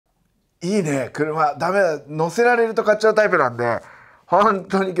いいね。車ダメだ、乗せられると買っちゃうタイプなんで本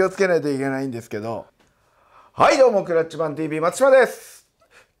当に気をつけないといけないんですけど。はい、どうもクラッチマン TV 松島です。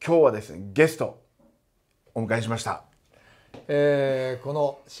今日はですね、ゲストお迎えしました。こ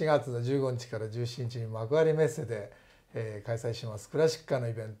の4月の15日から17日に幕張メッセで、開催しますクラシックカーの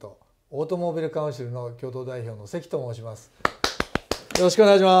イベント、オートモビルカウンシルの共同代表の関と申します。よろしくお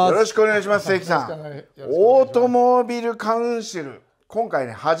願いします。よろしくお願いします。関さん、オートモビルカウンシル、今回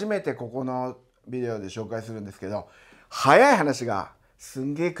ね初めてここのビデオで紹介するんですけど、早い話がす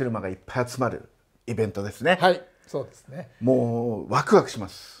んげえ車がいっぱい集まるイベントですね。はい、そうですね。もうワクワクしま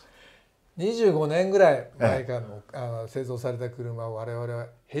す。25年ぐらい前からの、製造された車を我々は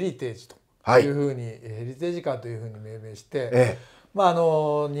ヘリテージというふうに、ヘリテージカーというふうに命名して、日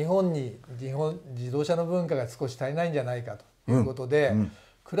本自動車の文化が少し足りないんじゃないかということで、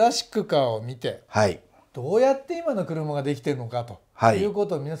クラシックカーを見て、どうやって今の車ができているのかというこ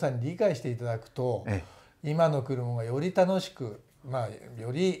とを皆さんに理解していただくと、今の車がより楽しく、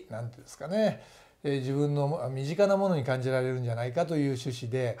より何ていうんですかね、自分の身近なものに感じられるんじゃないかという趣旨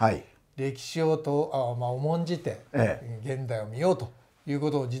で、歴史を重んじて現代を見ようというこ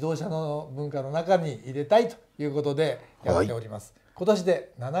とを自動車の文化の中に入れたいということでやっております。今年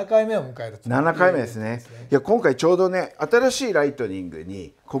で7回目を迎えるという7回目ですね。いや、今回ちょうどね、新しいライトニング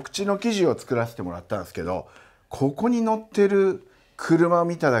に告知の記事を作らせてもらったんですけど、ここに乗ってる車を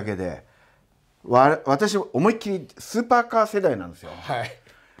見ただけで私思いっきりスーパーカー世代なんですよ。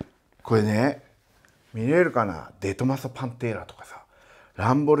これね、見れるかな、デトマソ・パンテーラとかさ、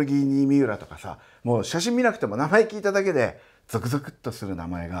ランボルギーニ・ミューラとかさ、もう写真見なくても名前聞いただけでゾクゾクっとする名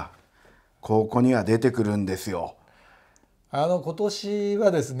前がここには出てくるんですよ。今年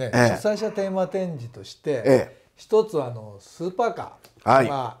はですね、主催者テーマ展示として、一つはスーパーカ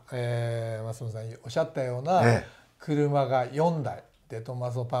ー、松本さんおっしゃったような車が4台、デト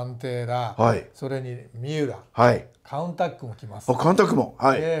マソ・パンテーラ、それにミューラ、カウンタックも来ます。カウンタックも、フ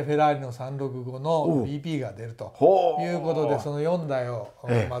ェラーリの365の BP が出るということで、その4台を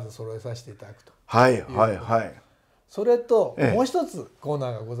まず揃えさせていただくと。それともう一つコー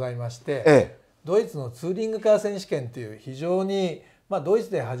ナーがございまして、ドイツのツーリングカー選手権という非常に、ドイ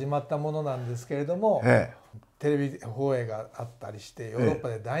ツで始まったものなんですけれども、テレビ放映があったりしてヨーロッパ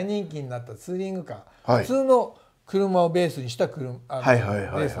で大人気になったツーリングカー、普通の車をベースにしたレ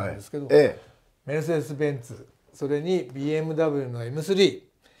ースなんですけど、メルセデス・ベンツ、それに BMW の M3、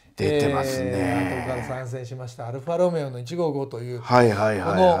出てますね。後から参戦しましたアルファロメオの155という、こ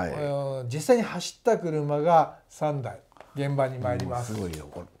の実際に走った車が3台現場に参ります。すごいよ、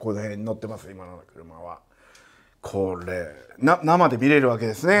この辺に乗ってます。今の車はこれ生で見れるわけ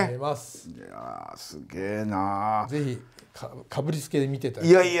ですね。見れます。いやすげえな。ぜひかぶりつけで見ていただ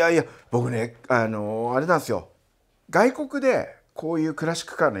きたい。いや僕ね、あれなんですよ、外国でこういうクラシッ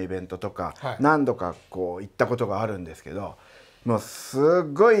クカーのイベントとか、何度かこう行ったことがあるんですけど、もうす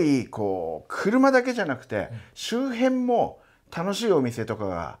ごいこう車だけじゃなくて周辺も楽しいお店とか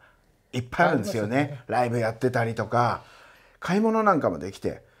がいっぱいあるんですよね。ライブやってたりとか買い物なんかもでき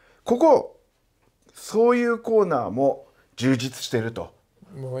て、ここそういうコーナーも充実してると。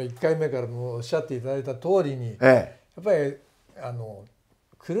もう1回目からもうおっしゃっていただいた通りに、やっぱり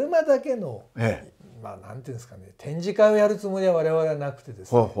車だけの、なんていうんですかね、展示会をやるつもりは我々はなくてで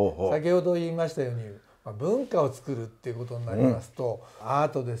すね、先ほど言いましたように、文化を作るっていうことになりますと、アー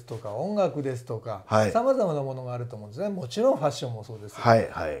トですとか音楽ですとかさまざまなものがあると思うんですね。もちろんファッションもそうです。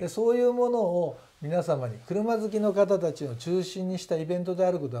でそういうものを皆様に、車好きの方たちを中心にしたイベントで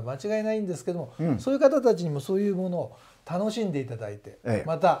あることは間違いないんですけども、そういう方たちにもそういうものを楽しんでいただいて、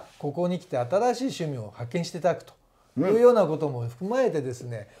またここに来て新しい趣味を発見していただくというようなことも踏まえてです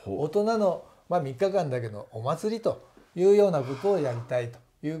ね、大人の3日間だけのお祭りというようなことをやりたいと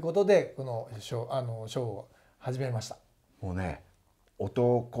いうことで、このショーを始めました。もうね、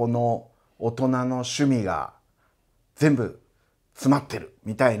男の大人の趣味が全部詰まってる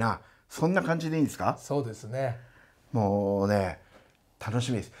みたいな、そんな感じでいいんですか？そうですね。もうね、楽し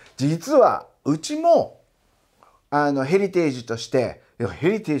みです。実はうちもヘリテージとして、ヘ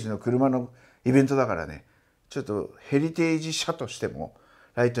リテージの車のイベントだからね、ちょっとヘリテージ車としても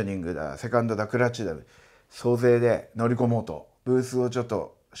ライトニングだ、セカンドだ、クラッチだ、総勢で乗り込もうと、ブースをちょっ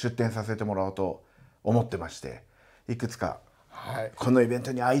と出展させてもらおうと思ってまして、いくつかこのイベン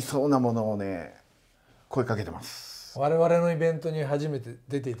トに合いそうなものをね、声かけてます。我々のイベントに初めて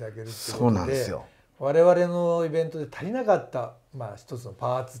出ていただけるっていうことで、そうなんですよ。我々のイベントで足りなかった、一つの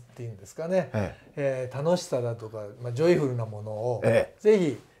パーツっていうんですかね、楽しさだとか、ジョイフルなものをぜ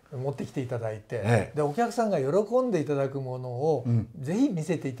ひ持ってきていただいて、でお客さんが喜んでいただくものをぜひ見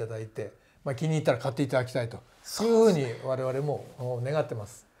せていただいて、気に入ったら買っていただきたいというふうに我々も願ってま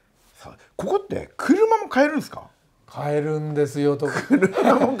す。ここって車も買えるんですか？買えるんですよと。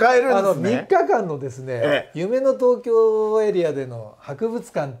車も買えるんですね。3日間のですね、夢の東京エリアでの博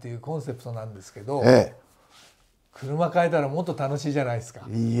物館っていうコンセプトなんですけど、車買えたらもっと楽しいじゃないですか。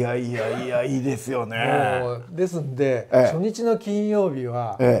いやいやいや、いいですよね。もうですんで、初日の金曜日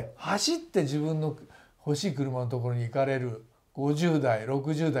は、走って自分の欲しい車のところに行かれる50代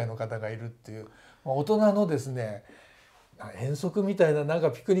60代の方がいるっていう、大人のですね遠足みたいな、なんか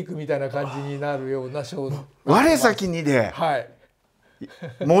ピクニックみたいな感じになるようなショー。我先にで、はい、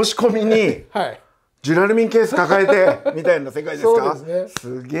申し込みに、はい、ジュラルミンケース抱えてみたいな世界ですか？そうです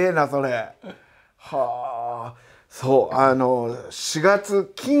ね。すげえなそれ。はあ、そう4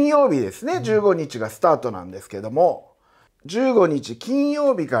月金曜日ですね、15日がスタートなんですけども、15日金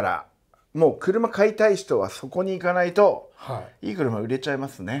曜日からもう車買いたい人はそこに行かないと、はい、いい車売れちゃいま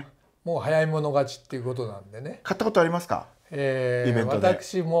すね。もう早い者勝ちっていうことなんでね。買ったことありますか？イベントで。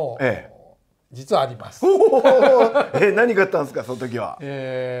私も、実はあります。何買ったんですかその時は？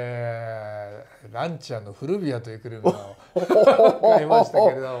ランチャーのフルビアという車を買いましたけ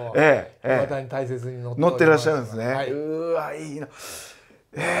れども、またに大切に乗ってらっしゃるんですね。はい、うわいいな。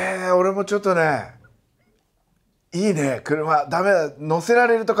俺もちょっとね、いいね車。ダメだ、乗せら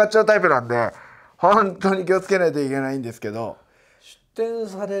れると買っちゃうタイプなんで本当に気をつけないといけないんですけど、出店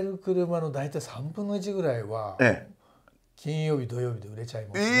される車の大体3分の1ぐらいは、金曜日土曜日で売れちゃい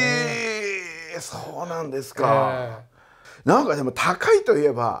ますね。そうなんですか。なんかでも高いとい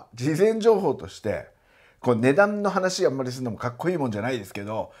えば事前情報としてこう値段の話あんまりするのもかっこいいもんじゃないですけ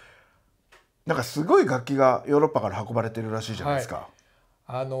ど、なんかすごい楽器がヨーロッパから運ばれてるらしいじゃないですか。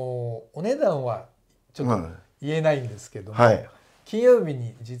お値段はちょっと言えないんですけども、金曜日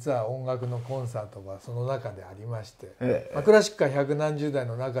に実は音楽のコンサートがその中でありまして、クラシックカー百何十台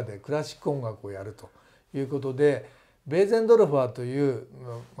の中でクラシック音楽をやるということで、ベーゼンドルファーという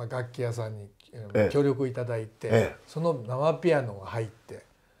楽器屋さんに協力いただいて、その生ピアノが入って、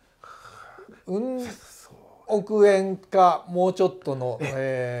億円かもうちょっとの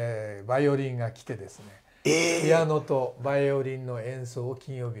バイオリンが来てですね、ピアノとバイオリンの演奏を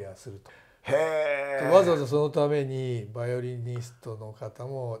金曜日はすると。わざわざそのためにバイオリニストの方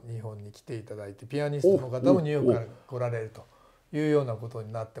も日本に来ていただいて、ピアニストの方もニューヨークから来られるというようなこと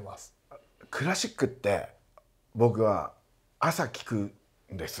になってます。クラシックって僕は朝聞く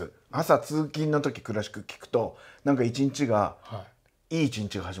んです。朝通勤の時クラシック聞くとなんか一日が、いい一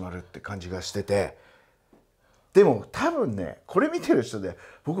日が始まるって感じがしてて、でも多分ねこれ見てる人で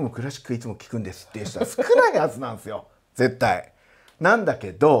僕もクラシックいつも聞くんですっていう人は少ないはずなんですよ絶対。なんだ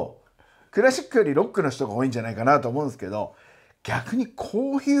けどクラシックよりロックの人が多いんじゃないかなと思うんですけど、逆に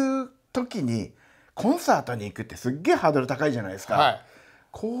こういう時にコンサートに行くってすっげえハードル高いじゃないですか。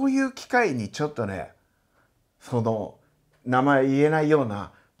こういう機会にちょっとね、その名前言えないよう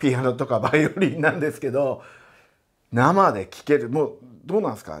なピアノとかバイオリンなんですけど生で聴ける。もうどう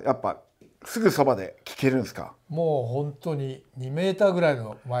なんですか、やっぱすぐそばで聴けるんですか？もう本当に2メーターぐらい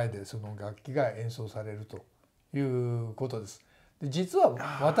の前でその楽器が演奏されるということです。で実は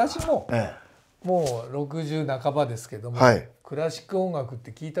私ももう60半ばですけども、クラシック音楽っ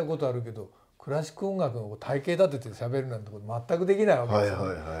て聞いたことあるけど、クラシック音楽の体系立てて喋るなんてこと全くできないわけですよ。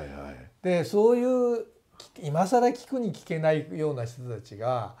でそういう今更聞くに聞けないような人たち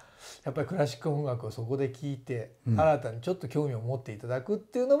がやっぱりクラシック音楽をそこで聞いて、新たにちょっと興味を持っていただくっ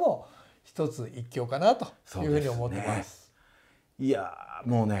ていうのも一つ一興かなというふうに思ってます。いや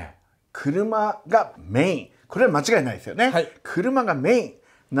もうね、車がメイン、これは間違いないですよね。車がメイン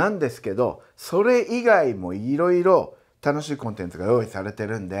なんですけど、それ以外もいろいろ楽しいコンテンツが用意されて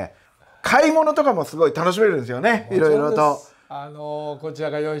るんで、買い物とかもすごい楽しめるんですよね。いろいろとこちら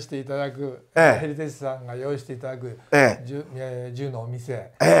が用意していただく、ヘリテスさんが用意していただく10のお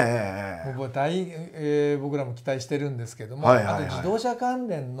店、僕らも期待してるんですけども、あと自動車関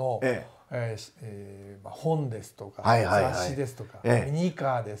連の本ですとか雑誌ですとかミニ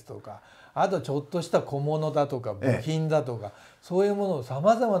カーですとか、あとちょっとした小物だとか部品だとか、そういうものをさ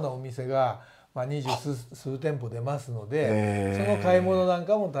まざまなお店が二十数店舗出ますので、その買い物なん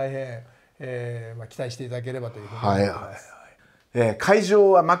かも大変期待していただければというふうに思っています。会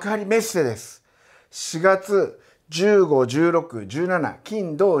場は幕張メッセです。4月15、16、17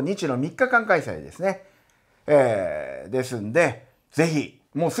金土日の3日間開催ですね。ですんでぜひ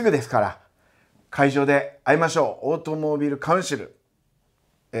もうすぐですから会場で会いましょう。オートモビルカウンシル、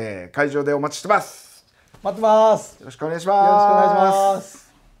会場でお待ちしてます。待ってます。よろしくお願いします。よろしくお願いします。